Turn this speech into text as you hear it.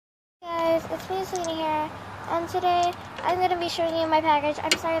guys, it's me, Selena here, and today I'm going to be showing you my package.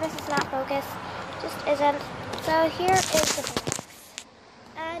 I'm sorry this is not focused, just isn't. So here is the box.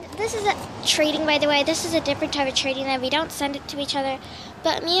 And this is a trading, by the way. This is a different type of trading that we don't send it to each other,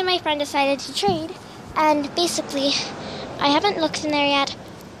 but me and my friend decided to trade, and basically, I haven't looked in there yet,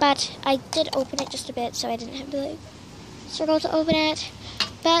 but I did open it just a bit, so I didn't have to struggle to open it,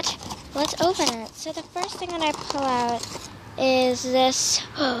 but let's open it. So the first thing that I pull out is this.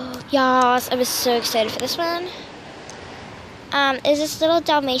 Oh, yes, I was so excited for this one. Is this little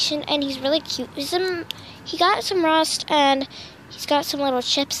Dalmatian, and he's really cute. He got some rust, and he's got some little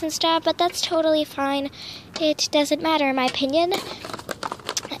chips and stuff, but that's totally fine. It doesn't matter, in my opinion.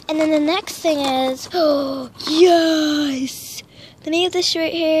 And then the next thing is, oh, yes! The name of this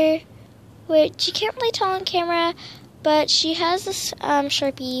right here, which you can't really tell on camera, but she has this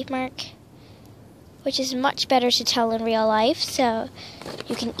Sharpie mark, which is much better to tell in real life, so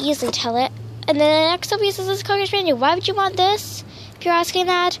you can easily tell it. And then the next piece is this Cocker Spaniel. Why would you want this? If you're asking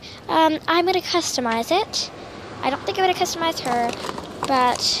that, I'm going to customize it. I don't think I'm going to customize her,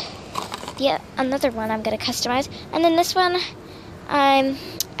 but yeah, another one I'm going to customize. And then this one,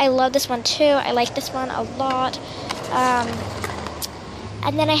 I love this one too. I like this one a lot.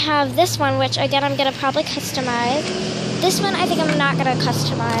 And then I have this one, which again I'm going to probably customize. This one I think I'm not going to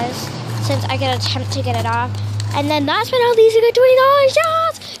customize, since I could attempt to get it off. And then last but not least, I got $20,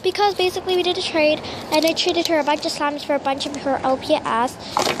 yes! Because basically we did a trade, and I traded her a bunch of slimes for a bunch of her LPS,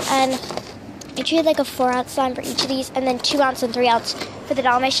 and I traded like a 4-ounce slime for each of these, and then 2-ounce and 3-ounce for the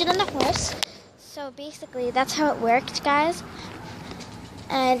Dalmatian and the horse. So basically, that's how it worked, guys.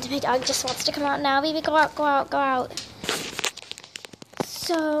 And my dog just wants to come out now. Baby, go out, go out, go out.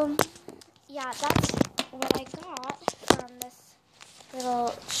 So, yeah, that's what I got from this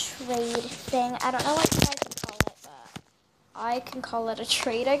little trade thing. I don't know what you guys can call it, but I can call it a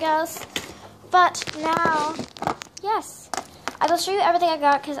trade, I guess. But now, yes, I will show you everything I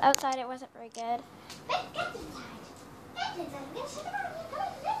got, because outside it wasn't very good.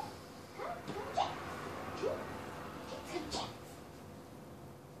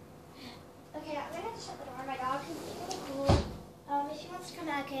 Okay, I'm going to have to shut the door. My dog is really cool. If he wants to come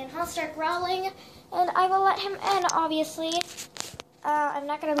back in, he'll start growling, and I will let him in, obviously. I'm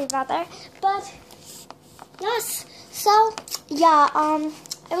not going to leave him out there, but yes. So, yeah, I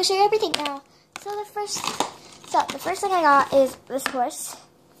will show you everything now. So the first thing I got is this horse.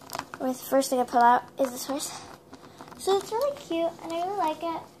 Or the first thing I pull out is this horse. So it's really cute, and I really like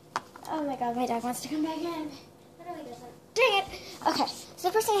it. Oh my god, my dog wants to come back in. No, he doesn't. Dang it! Okay, so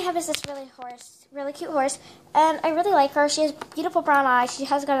the first thing I have is this really cute horse, and I really like her. She has beautiful brown eyes. She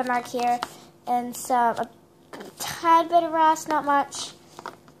has got a mark here, and a tad bit of rust, not much.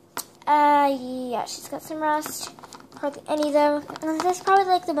 Yeah, she's got some rust. Hardly any though. And this is probably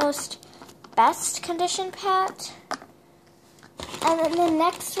like the best condition pet. And then the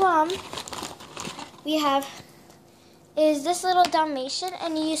next one we have is this little Dalmatian,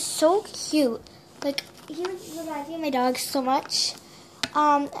 and he is so cute. Like, he reminds me of my dog so much.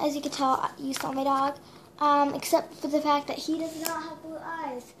 As you can tell, you saw my dog. Except for the fact that he does not have blue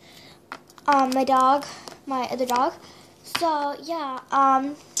eyes. My other dog. So, yeah,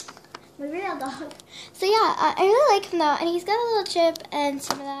 my real dog. So, yeah, I really like him, though. And he's got a little chip and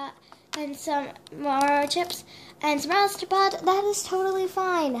some of that. And some more chips. And some rust, but that is totally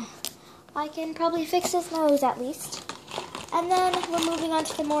fine. I can probably fix his nose, at least. And then we're moving on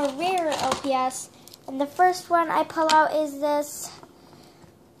to the more rare LPS. And the first one I pull out is this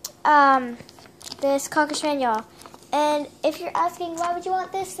Cocker Spaniel. And if you're asking, why would you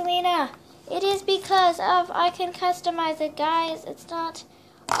want this, Selena? It is because I can customize it, guys. It's not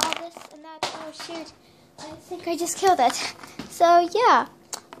all this and that. Oh, shoot. I think I just killed it. So, yeah.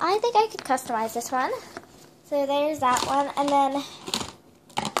 I think I could customize this one. So, there's that one. And then,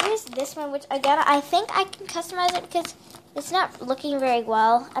 here's this one, which, again, I think I can customize it because it's not looking very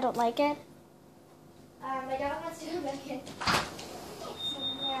well. I don't like it. My dog wants to come back in.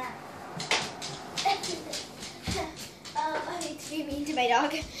 I'm extremely mean to my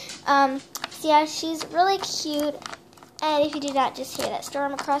dog. So yeah, she's really cute. And if you do not just hear that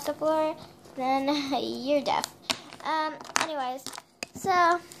storm across the floor, then you're deaf. Anyways,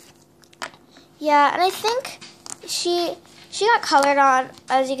 so yeah, and I think she got colored on,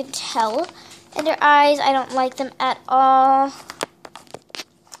 as you can tell. And her eyes, I don't like them at all.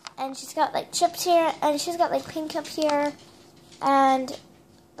 And she's got like chips here, and she's got like pink up here, and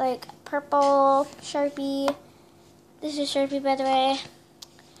like purple Sharpie. This is Sharpie, by the way.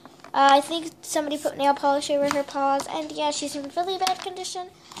 I think somebody put nail polish over her paws, and yeah, she's in really bad condition,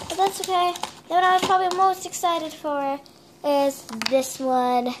 but that's okay. The one I was probably most excited for is this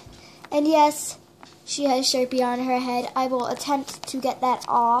one. And yes, she has Sharpie on her head. I will attempt to get that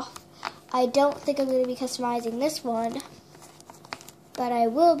off. I don't think I'm going to be customizing this one, but I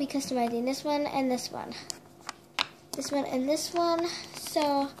will be customizing this one and this one. This one and this one.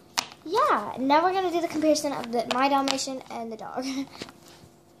 So, yeah. Now we're going to do the comparison of my Dalmatian and the dog.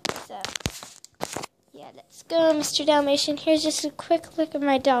 So, yeah, let's go, Mr. Dalmatian. Here's just a quick look at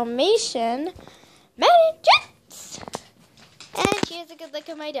my Dalmatian. Managets! And here's a good look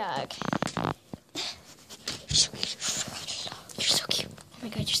at my dog. You're so cute. Oh my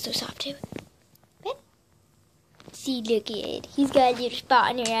god, you're so soft too. See, look at it. He's got a little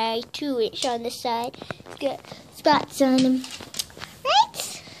spot on her eye, 2-inch on the side. He's got spots on him.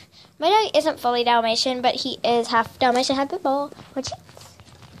 Right? My dog isn't fully Dalmatian, but he is half Dalmatian, half pit bull. Want treats?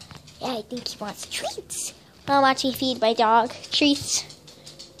 Yeah, I think he wants treats. I'll watch me feed my dog treats.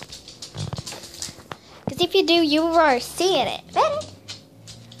 Because if you do, you are seeing it. What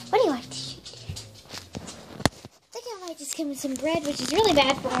do you want to eat? I think I might just give him some bread, which is really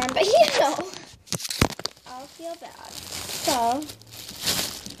bad for him, but you know. I'll feel bad. So,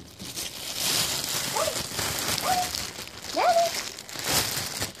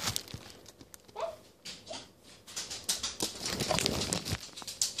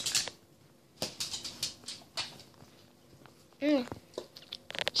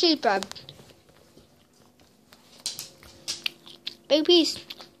 cheese bread. Big piece.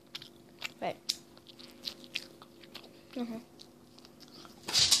 Right.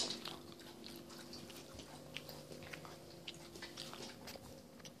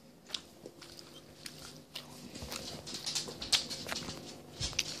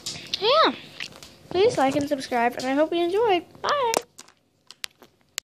 Yeah. Please like and subscribe, and I hope you enjoyed. Bye.